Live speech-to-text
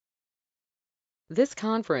This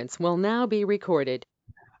conference will now be recorded.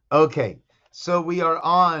 Okay, so we are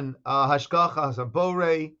on Hashgacha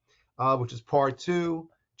Zabore, which is part 2,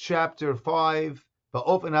 chapter 5,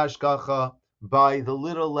 Ba'ofen Hashgacha, by the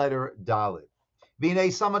little letter Dalet.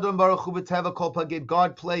 V'nei Samadon Baruch Hu b'teva kol pagid,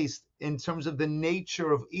 God placed in terms of the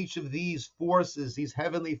nature of each of these forces, these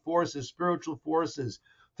heavenly forces, spiritual forces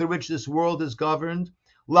through which this world is governed,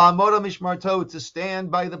 la'amod mishmarto, to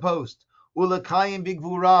stand by the post, ulakayim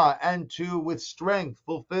bigvura, and to with strength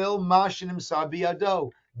fulfill mashinim sabiyado,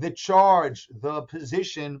 the charge, the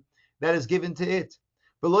position that is given to it.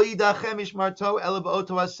 And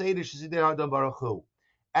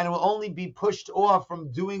it will only be pushed off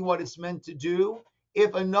from doing what it's meant to do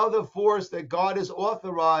if another force that God has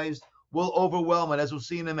authorized will overwhelm it, as we'll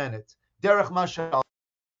see in a minute. Derech Mashal,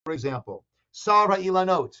 for example, Sara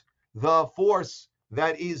Ilanot, the force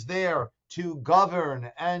that is there to govern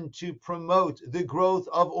and to promote the growth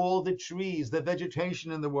of all the trees, the vegetation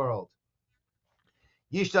in the world.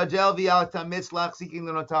 Yishtadel v'yatamitz lachzikin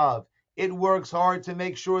l'notav. It works hard to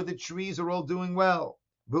make sure the trees are all doing well.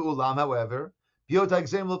 V'ulam, however,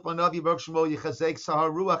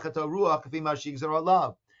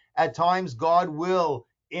 at times God will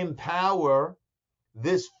empower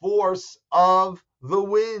this force of the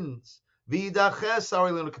winds.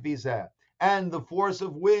 And the force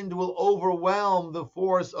of wind will overwhelm the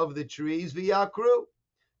force of the trees.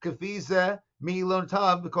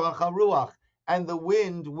 And the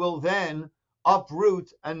wind will then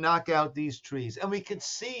uproot and knock out these trees. And we could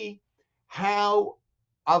see how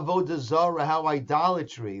avodah zarah, how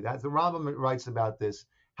idolatry, that the Rambam writes about this,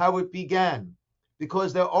 how it began.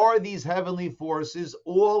 Because there are these heavenly forces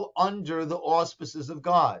all under the auspices of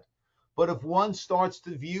God. But if one starts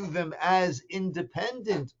to view them as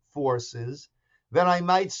independent forces, then I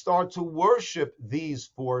might start to worship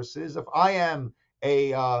these forces. If I am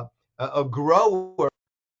a grower,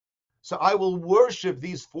 so I will worship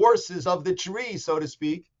these forces of the tree, so to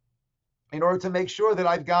speak, in order to make sure that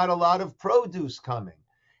I've got a lot of produce coming.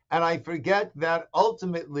 And I forget that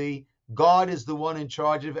ultimately God is the one in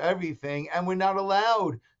charge of everything, and we're not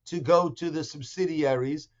allowed to go to the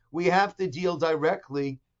subsidiaries. We have to deal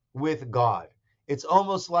directly with God. It's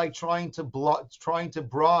almost like trying to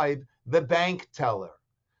bribe the bank teller.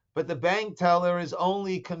 But the bank teller is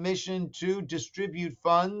only commissioned to distribute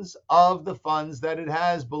funds of the funds that it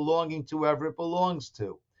has belonging to whoever it belongs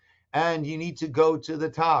to. And you need to go to the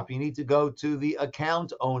top. You need to go to the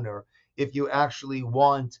account owner if you actually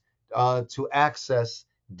want to access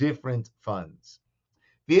different funds.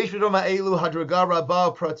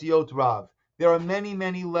 There are many,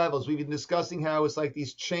 many levels. We've been discussing how it's like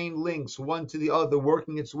these chain links, one to the other,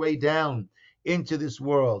 working its way down into this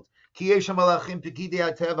world. There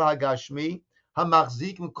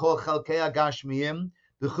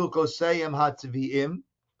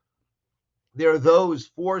are those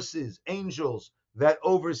forces, angels, that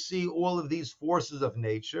oversee all of these forces of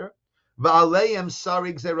nature. But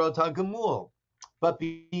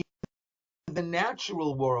the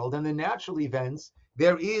natural world and the natural events,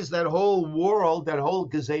 there is that whole world, that whole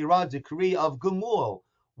gezerah, decree of gemul.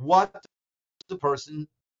 What does the person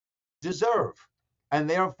deserve? And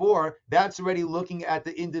therefore, that's already looking at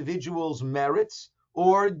the individual's merits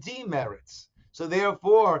or demerits. So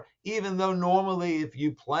therefore, even though normally if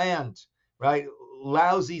you plant, right,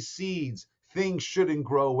 lousy seeds, things shouldn't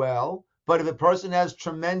grow well. But if a person has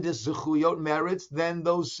tremendous zechuyot merits, then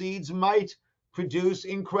those seeds might produce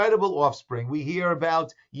incredible offspring. We hear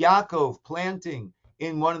about Yaakov planting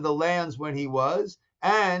in one of the lands when he was,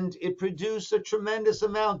 and it produced a tremendous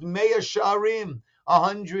amount, Mea Sharim,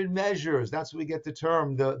 100 measures. That's where we get the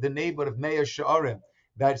term, the neighborhood of Mea Sharim.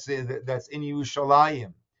 That's in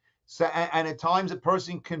Yerushalayim. So, and at times a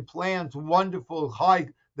person can plant wonderful, high,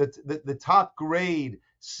 the top grade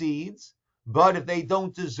seeds, but if they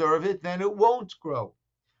don't deserve it, then it won't grow.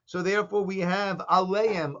 So therefore we have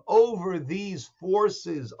aleim over these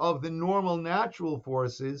forces of the normal natural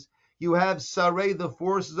forces. You have sarei, the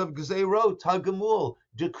forces of gzeirot, hagamul,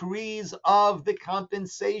 decrees of the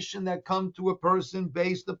compensation that come to a person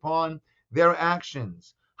based upon their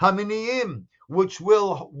actions. Haminiyim, which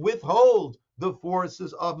will withhold the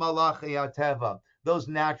forces of malachei ateva, those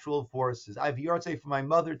natural forces. I have yahrzeit for my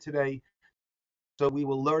mother today, so we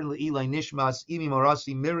will learn Le'ilai Nishmas Imi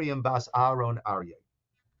Morasi Miriam Bas Aaron Aryeh.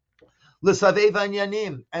 L'savei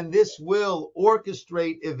vanyanim, and this will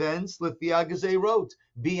orchestrate events wrote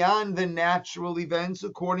beyond the natural events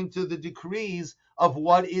according to the decrees of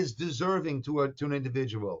what is deserving to an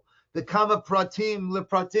individual. The kama pratim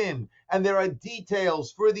lepratim, and there are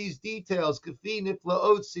details for these details. Kafi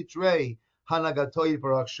niflaot sitrei hanagatoy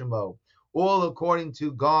barak shemo, all according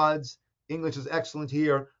to God's English is excellent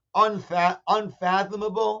here,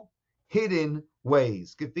 unfathomable, hidden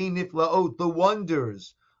ways. Kefi niflaot, the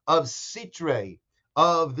wonders of Sitre,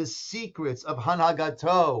 of the secrets of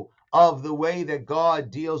Hanagato, of the way that God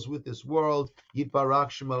deals with this world. Yitbarach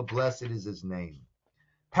Shemo, blessed is his name.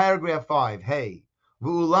 Paragraph 5, hey,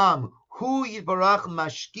 V'ulam, hu yitbarach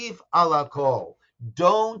mashkif ala kol.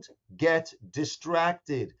 Don't get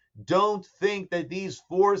distracted. Don't think that these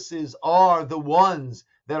forces are the ones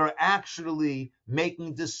that are actually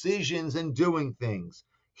making decisions and doing things.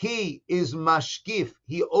 He is mashkif.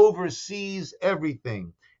 He oversees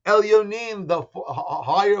everything. Elyonim, the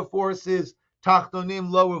higher forces.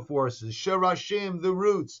 Tachtonim, lower forces. Sharashim, the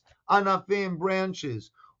roots. Anafim,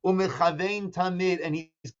 branches. Umechavein tamid, and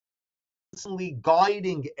he's constantly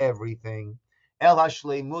guiding everything. El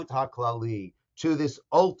hashleimut haklali, to this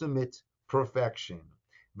ultimate perfection.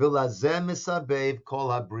 V'lazeh misabev kol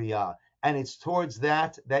habriya, and it's towards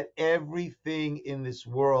that everything in this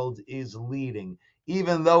world is leading.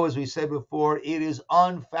 Even though, as we said before, it is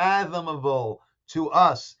unfathomable to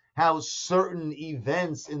us how certain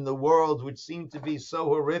events in the world, which seem to be so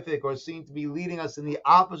horrific or seem to be leading us in the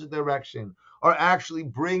opposite direction, are actually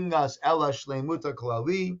bringing us el hashleimut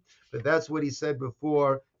haklali. But that's what he said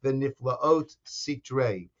before, the niflaot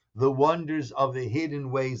sitre, the wonders of the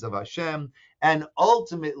hidden ways of Hashem. And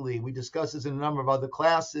ultimately, we discuss this in a number of other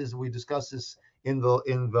classes. We discuss this in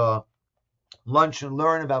the Lunch and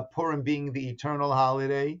Learn about Purim being the eternal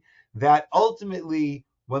holiday, that ultimately,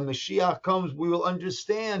 when Mashiach comes, we will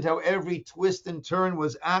understand how every twist and turn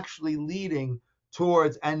was actually leading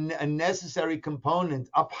towards a necessary component,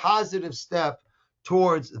 a positive step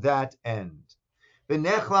towards that end.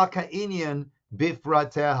 V'nechla ka'inyan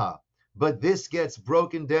bifrateha, but this gets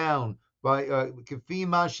broken down by kefi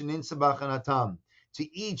ma sheninsa b'chanatam.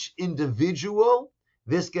 To each individual,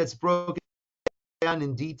 this gets broken down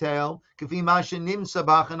in detail, kefi ma shenimsa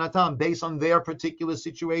b'chanatam, based on their particular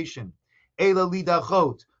situation. Ela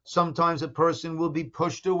lidachot, sometimes a person will be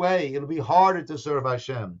pushed away. It'll be harder to serve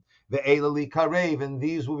Hashem. Ve'ela likarev, and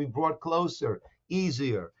these will be brought closer,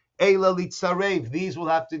 easier. Ela litzarev, these will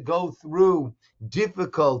have to go through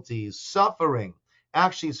difficulties, suffering.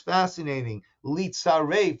 Actually, it's fascinating.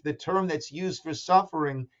 Litzaref, the term that's used for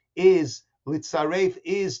suffering, is litzaref,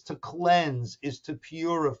 is to cleanse, is to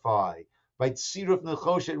purify. By tziruf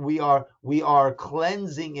nechoshet, we are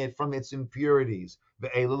cleansing it from its impurities.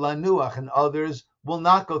 Ve'ela lanuach, and others will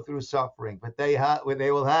not go through suffering, but they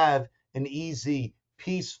will have an easy,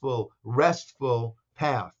 peaceful, restful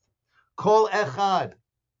path. Kol echad,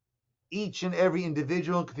 each and every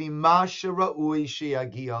individual,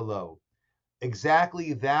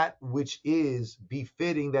 exactly that which is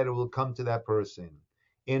befitting that it will come to that person.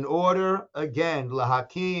 In order, again,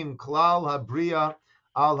 lahakim klal habriya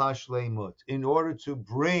al hashleimut, in order to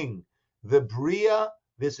bring the bria,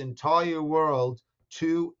 this entire world,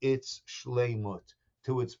 to its shleimut,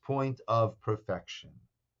 to its point of perfection.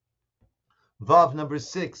 Vav number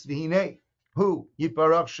 6, v'hinei, hu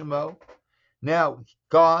yiparach shemo. Now,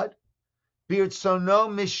 God, birtzono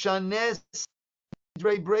mishanes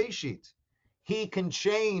sidrei breshit. He can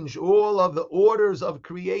change all of the orders of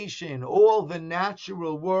creation, all the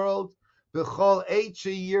natural world, b'chol eit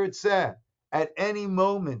sheyirtzeh, at any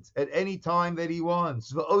moment, at any time that he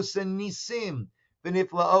wants. V'osen nisim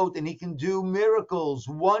v'niflaot, and he can do miracles,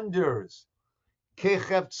 wonders,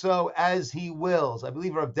 kecheptzo, as he wills. I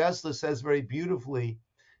believe Rav Dessler says very beautifully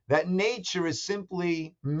that nature is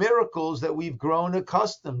simply miracles that we've grown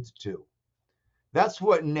accustomed to. That's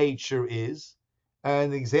what nature is.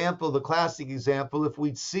 And the classic example, if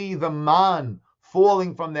we'd see the man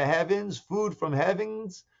falling from the heavens, food from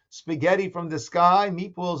heavens, spaghetti from the sky,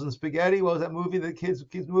 meatballs and spaghetti, what was that movie, the kids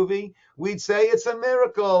movie? We'd say it's a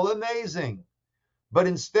miracle, amazing. But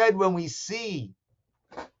instead, when we see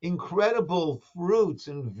incredible fruits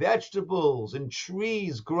and vegetables and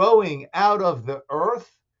trees growing out of the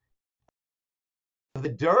earth, the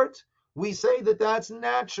dirt, we say that that's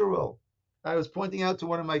natural. I was pointing out to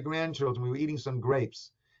one of my grandchildren, we were eating some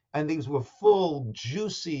grapes, and these were full,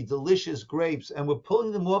 juicy, delicious grapes, and we're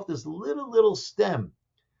pulling them off this little stem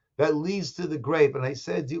that leads to the grape. And I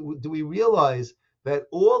said, do we realize that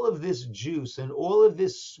all of this juice and all of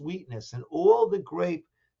this sweetness and all the grape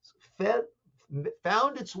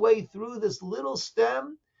found its way through this little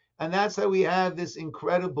stem, and that's how we have this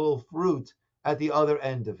incredible fruit at the other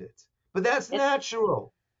end of it. But that's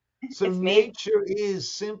natural. So nature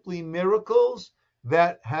is simply miracles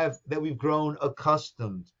that we've grown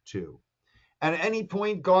accustomed to. And at any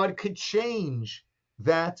point, God could change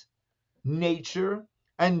that nature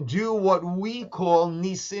and do what we call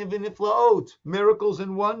nisim v'niflaot, miracles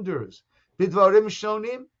and wonders. Bidvarim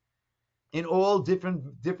shonim, in all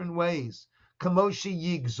different ways.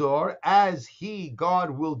 Kamoshi yigzor, as he,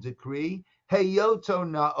 God, will decree. Heyoto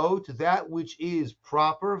naot, that which is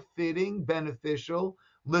proper, fitting, beneficial.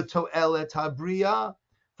 Litoelet habriya,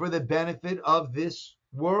 for the benefit of this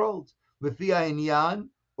world. Lefia inyan,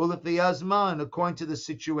 ulefia zman, according to the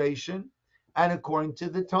situation and according to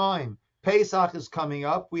the time. Pesach is coming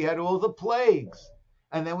up. We had all the plagues.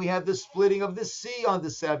 And then we have the splitting of the sea on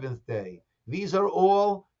the seventh day. These are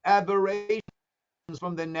all aberrations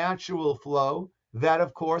from the natural flow that,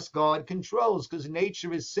 of course, God controls, because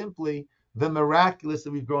nature is simply the miraculous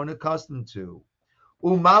that we've grown accustomed to.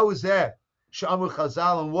 Umauzeh, Shamru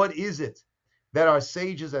Chazal, and what is it that our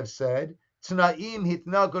sages have said? Tnaim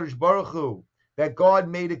hitna Kodesh Baruch Hu, that God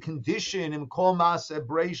made a condition in Kol Maaseh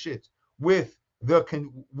Breshit with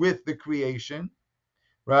the creation,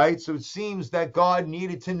 right? So it seems that God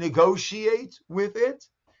needed to negotiate with it.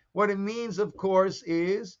 What it means, of course,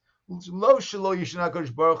 is lo shelo yishna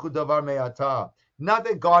Kodesh Baruch Hu davar me'ata. Not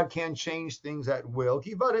that God can't change things at will.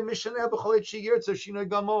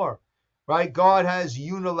 Right? God has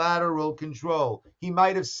unilateral control. He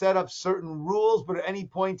might have set up certain rules, but at any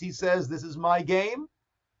point he says, this is my game,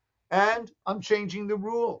 and I'm changing the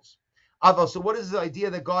rules. Ava, so what is the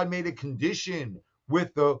idea that God made a condition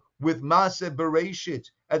with Maaseh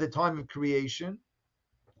Bereshit at the time of creation?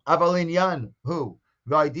 Aval inyan, who?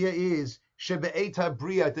 The idea is Shebe'et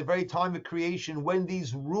HaBriya, at the very time of creation, when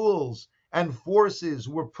these rules and forces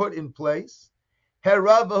were put in place,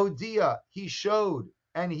 Herav Hodia, he showed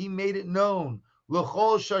and he made it known,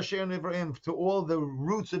 L'chol Shasher Nivraim, to all the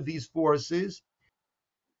roots of these forces,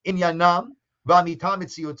 Inyanam, V'amitam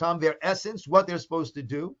Etziotam, their essence, what they're supposed to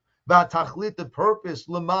do, V'atachlit, the purpose,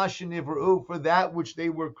 L'mash Nivru, for that which they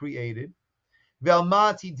were created,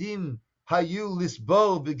 V'almatidim Hayu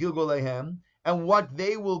Lisbo V'gilgolehem, and what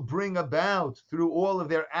they will bring about through all of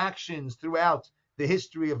their actions throughout the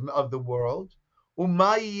history of the world,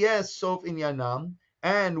 Umayiyeh Sof Inyanam,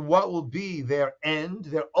 and what will be their end,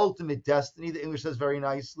 their ultimate destiny. The English says very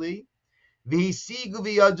nicely, V'hisigu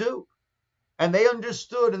v'yadu, and they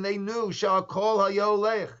understood and they knew, Sha'akol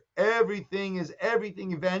hayolech, everything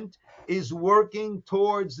event is working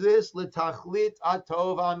towards this, L'tachlit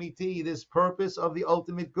atov amiti, this purpose of the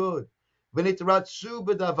ultimate good. V'nitratsu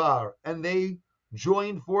b'davar, and they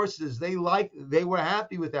joined forces. They were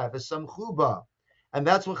happy with that. V'samchuba, and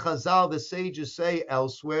that's what Chazal, the sages, say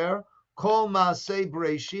elsewhere. Kol ma'aseh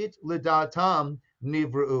breshit l'datam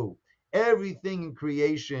nivru. Everything in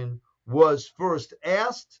creation was first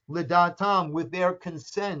asked, l'datam, with their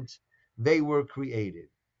consent, they were created.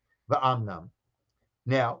 Va'amnam.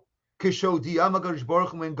 Now, kishodiyam HaKadosh Baruch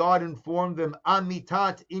Hu, when God informed them,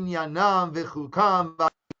 amitat inyanam v'chukam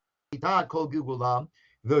v'amitat kol gilgulam,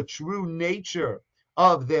 the true nature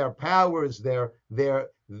of their powers, their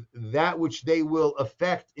that which they will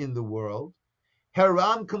affect in the world.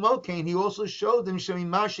 Haram kamokain, he also showed them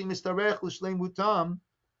shemimashi mistarech l'shleimutam,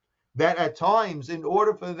 that at times, in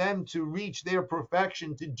order for them to reach their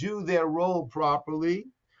perfection, to do their role properly,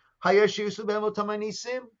 there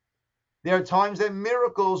are times that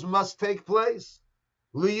miracles must take place.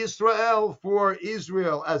 Yisroel, for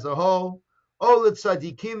Israel as a whole, Olet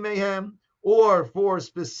tzadikim mehem, or for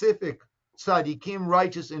specific tzadikim,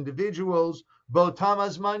 righteous individuals, botam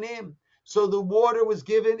azmanim. So the water was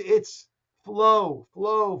given its flow,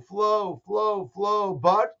 but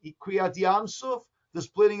kriyat yamsuf, the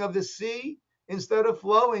splitting of the sea, instead of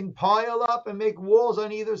flowing, pile up and make walls on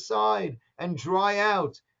either side and dry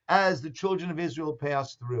out as the children of Israel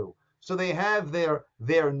pass through. So they have their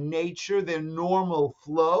nature, their normal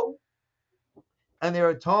flow, and there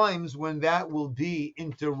are times when that will be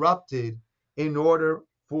interrupted in order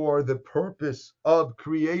for the purpose of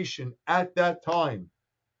creation at that time,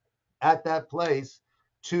 at that place,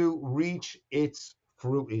 to reach its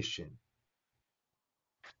fruition.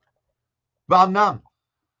 V'amnam,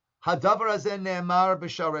 hadavar hazeh ne'emar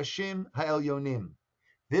b'sharashim ha'elyonim.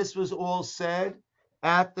 This was all said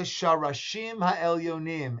at the Sharashim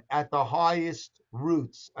Ha'elyonim, at the highest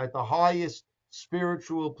roots, at the highest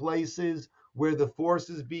spiritual places where the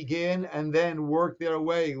forces begin and then work their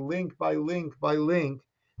way link by link by link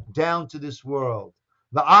down to this world.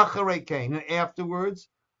 The Acharekain, and afterwards,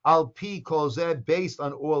 Al Pi Kolzeh, based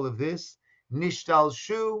on all of this, Nishtal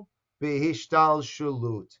Shu Behishtal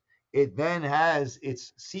Shulut. It then has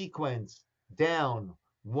its sequence down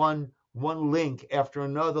one link after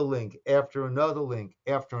another link, after another link,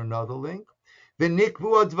 after another link.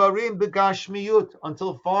 V'nikvu advarim begashmiyut,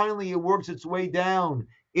 until finally it works its way down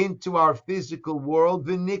into our physical world.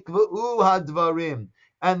 V'nikvu hadvarim,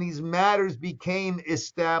 and these matters became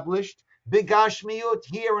established begashmiyut,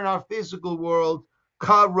 here in our physical world.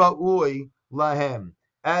 Kara'ui lahem,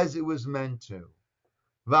 as it was meant to.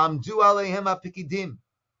 V'amdu aleihem apikidim,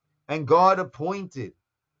 and God appointed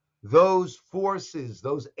those forces,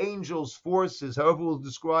 those angels' forces, however we'll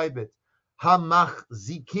describe it,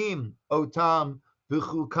 hamachzikim otam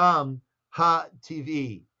b'chukam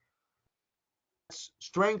ha-tivi,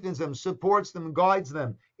 strengthens them, supports them, guides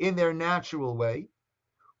them in their natural way.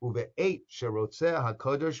 Uve'et sherotzeh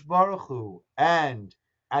HaKadosh Baruch Hu, and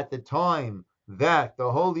at the time that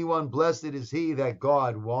the Holy One, blessed is He, that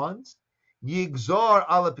God wants, Yigzor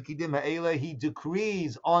ala Pekidim ha'ele, He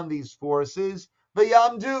decrees on these forces,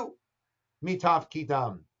 v'yamdu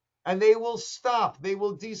mitafkidam, and they will stop, they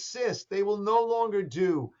will desist, they will no longer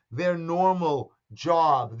do their normal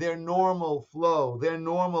job, their normal flow, their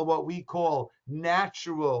normal, what we call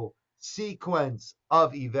natural sequence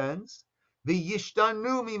of events. The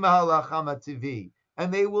yishtanu mimahalach hamativi,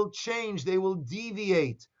 and they will change, they will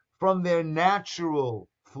deviate from their natural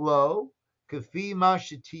flow. Kafi ma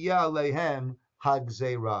shetiya alehem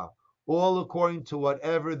hagzeira, all according to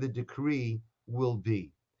whatever the decree will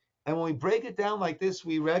be. And when we break it down like this,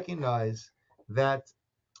 we recognize that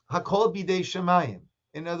hakol bidei shemayim.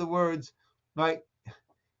 In other words, right,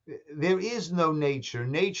 there is no nature.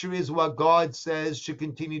 Nature is what God says should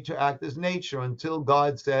continue to act as nature until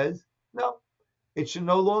God says, no, it should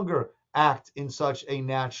no longer act in such a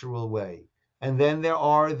natural way. And then there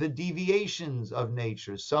are the deviations of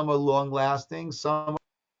nature. Some are long-lasting, some are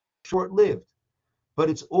short-lived. But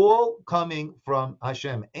it's all coming from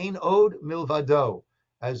Hashem. Ein od milvado,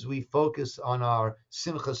 as we focus on our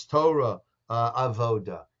Simchas Torah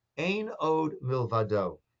avoda. Ein od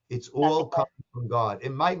milvado. It's all coming from God.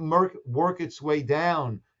 It might work its way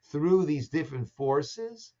down through these different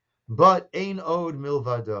forces, but ein od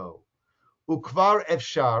milvado. Ukvar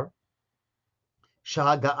efshar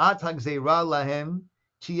shahagaat hagzeira lahem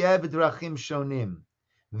tiyeh b'drachim shonim.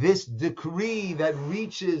 This decree that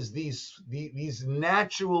reaches these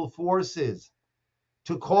natural forces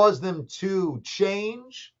to cause them to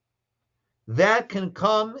change, that can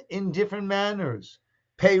come in different manners.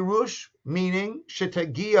 Perush, meaning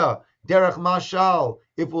shetagia derech mashal,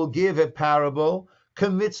 it will give a parable.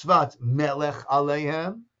 Kemitzvat melech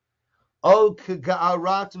aleihem, o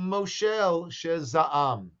kega'arat moshel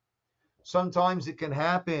shezaam. Sometimes it can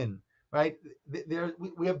happen, right?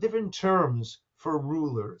 We have different terms for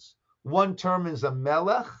rulers. One term is a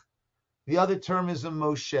melech, the other term is a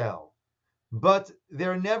moshel. But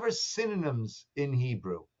they're never synonyms in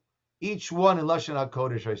Hebrew. Each one, in Lashon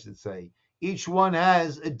HaKodesh, I should say, each one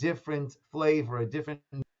has a different flavor, a different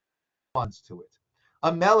nuance to it.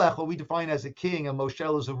 A melech, what we define as a king, a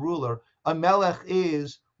moshel is a ruler. A melech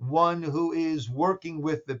is one who is working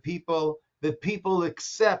with the people. The people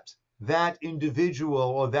accept that individual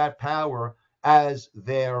or that power as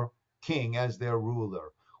their king, as their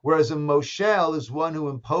ruler. Whereas a moshel is one who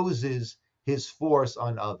imposes his force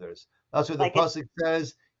on others. That's what the pasuk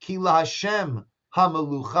says, Ki Hashem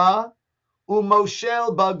hamalucha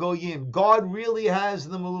umoshel bagoyim. God really has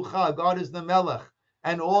the malucha. God is the melech,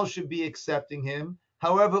 and all should be accepting him.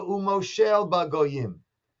 However, umoshel bagoyim,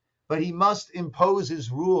 but he must impose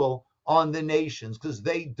his rule on the nations because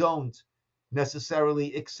they don't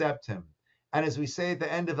necessarily accept him. And as we say at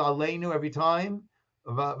the end of Aleinu every time,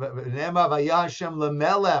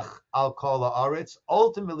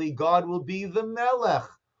 ultimately God will be the melech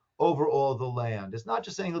over all the land. It's not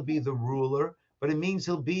just saying he'll be the ruler, but it means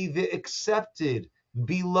he'll be the accepted,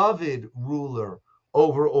 beloved ruler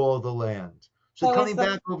over all the land. So coming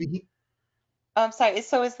back over here. I'm sorry.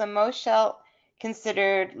 So is the Moshel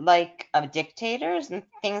considered like dictators and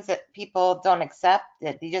things that people don't accept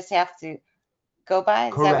that you just have to go by?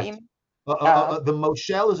 Is that what you Correct. mean? The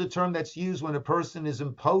moshel is a term that's used when a person is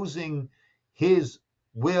imposing his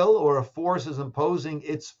will or a force is imposing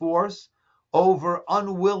its force over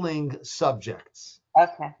unwilling subjects.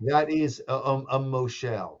 Okay. That is a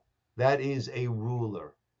moshel. That is a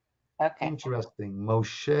ruler. Okay. Interesting.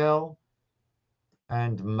 Moshel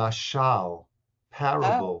and mashal,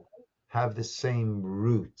 parable, have the same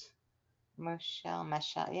root.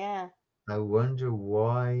 Mashal, yeah. I wonder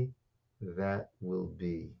why that will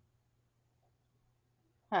be.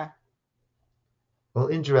 Huh. Well,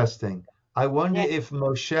 interesting. I wonder if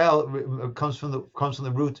Moshel comes from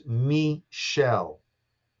the root Mishel,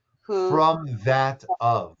 from that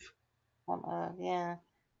of. Yeah.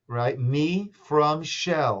 Right? Me from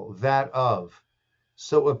shell, that of.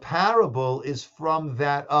 So a parable is from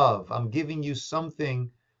that of. I'm giving you something,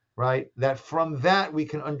 right? That from that we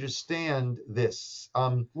can understand this.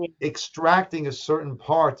 Extracting a certain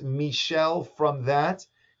part, Michel, from that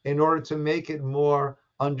in order to make it more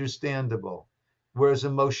understandable. Whereas a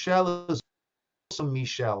Moshel is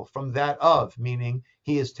Michel from that of, meaning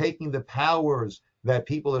he is taking the powers that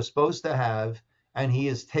people are supposed to have, and he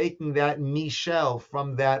is taking that Michel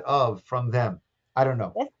from that of, from them. I don't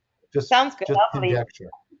know. That Just sounds good. I'll believe you. conjecture.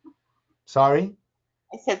 Sorry?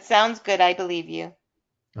 I said, sounds good. I believe you.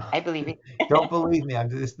 I believe you. Don't believe me.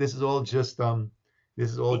 This is all just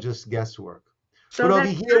guesswork. So But over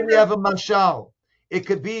that here we have a mashal. It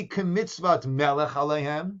could be kemitzvat melech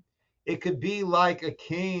alehem. It could be like a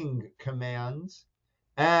king commands,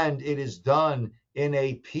 and it is done in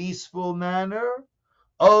a peaceful manner.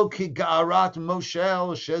 O kigarat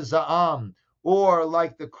moshel sheza'am, or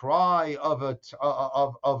like the cry of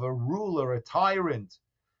a ruler, a tyrant,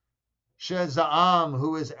 sheza'am,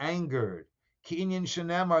 who is angered. Kinyan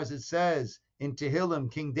shenemar, as it says in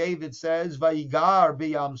Tehillim, King David says, Vayigar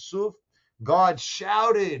b'Yam Suf, God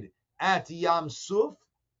shouted at Yam Suf,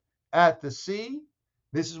 at the sea.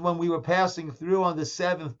 This is when we were passing through on the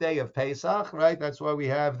 7th day of Pesach, right? That's why we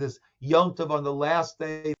have this Yom Tov on the last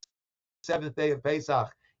day, 7th day of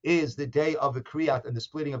Pesach is the day of the Kriyat and the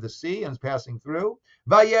splitting of the sea, and it's passing through.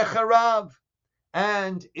 Vayecharav,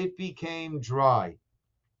 and it became dry.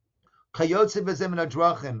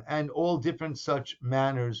 And all different such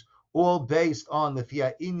manners, all based on the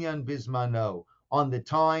Fia Inyan Bismano, on the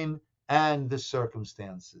time and the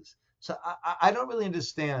circumstances. So I don't really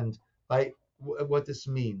understand like what this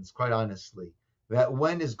means, quite honestly. That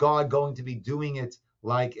when is God going to be doing it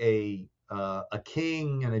like a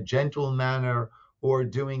king in a gentle manner, or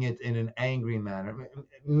doing it in an angry manner?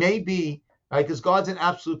 Maybe, right? Because God's in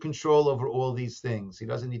absolute control over all these things. He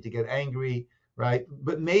doesn't need to get angry, right?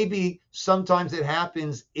 But maybe sometimes it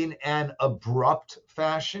happens in an abrupt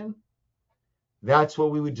fashion. That's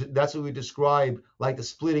what we describe like the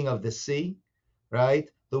splitting of the sea, right?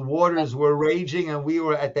 The waters were raging and we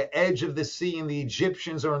were at the edge of the sea and the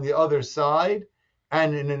Egyptians are on the other side.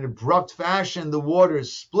 And in an abrupt fashion, the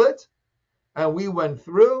waters split and we went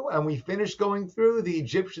through and we finished going through. The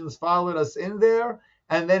Egyptians followed us in there.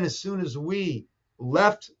 And then as soon as we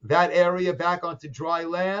left that area back onto dry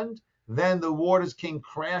land, then the waters came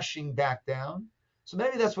crashing back down. So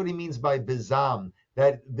maybe that's what he means by bizam,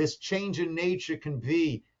 that this change in nature can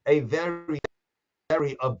be a very,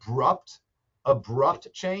 very abrupt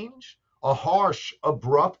change, a harsh,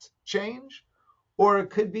 abrupt change, or it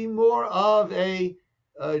could be more of a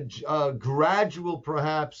gradual,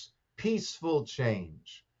 perhaps peaceful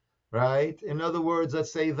change, right? In other words,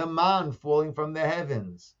 let's say the man falling from the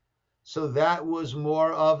heavens. So that was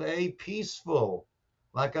more of a peaceful,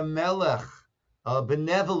 like a melech, a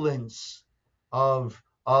benevolence of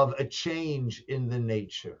a change in the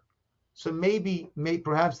nature. So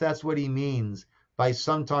perhaps that's what he means by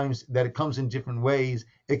sometimes that it comes in different ways.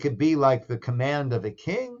 It could be like the command of a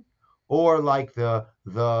king, or like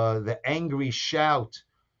the angry shout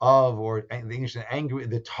of, or the English angry,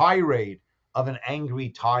 the tirade of an angry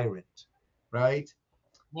tyrant, right?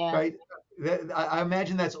 Yeah. Right. I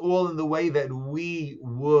imagine that's all in the way that we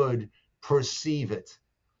would perceive it.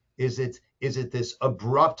 Is it this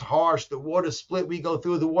abrupt, harsh, the water split, we go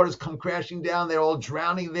through, the waters come crashing down, they're all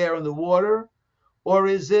drowning there in the water? Or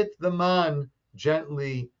is it the man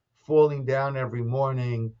gently falling down every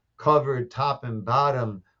morning, covered top and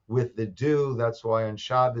bottom with the dew? That's why on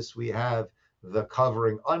Shabbos we have the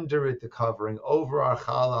covering under it, the covering over our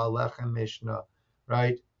Chala Alechem Mishnah,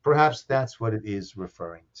 right? Perhaps that's what it is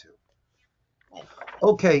referring to.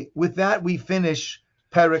 Okay, with that we finish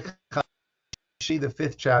Perek the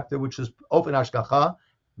 5th chapter, which is Open Hashgacha,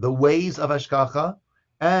 the ways of Hashgacha,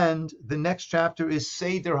 and the next chapter is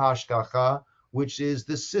Seder Hashgacha, which is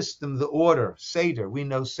the system, the order. Seder, we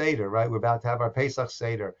know Seder, right? We're about to have our Pesach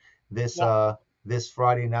Seder this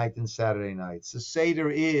Friday night and Saturday night. So Seder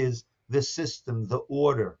is the system, the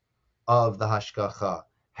order of the Hashgacha,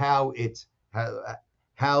 how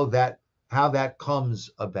that comes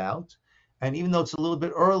about. And even though it's a little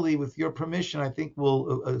bit early, with your permission, I think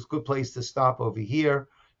it's a good place to stop over here.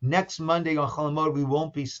 Next Monday on Chol Hamoed, we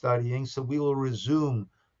won't be studying, so we will resume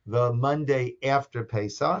the Monday after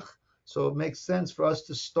Pesach. So it makes sense for us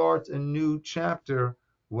to start a new chapter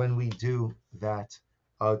when we do that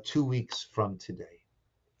 2 weeks from today.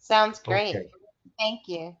 Sounds great. Okay. Thank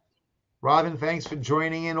you. Robin, thanks for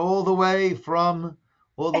joining in all the way from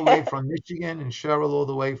Michigan, and Cheryl all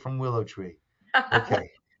the way from Willow Tree. Okay.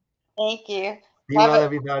 Thank you. Be well,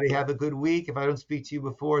 everybody. Have a good week. If I don't speak to you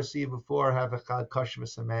before, see you before. Have a Chag Kosher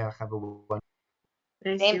V'Sameach. Have a wonderful.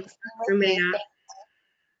 Same with you.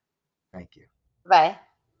 Thank you. Bye.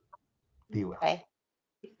 Be well. Bye.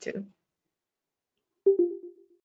 You too.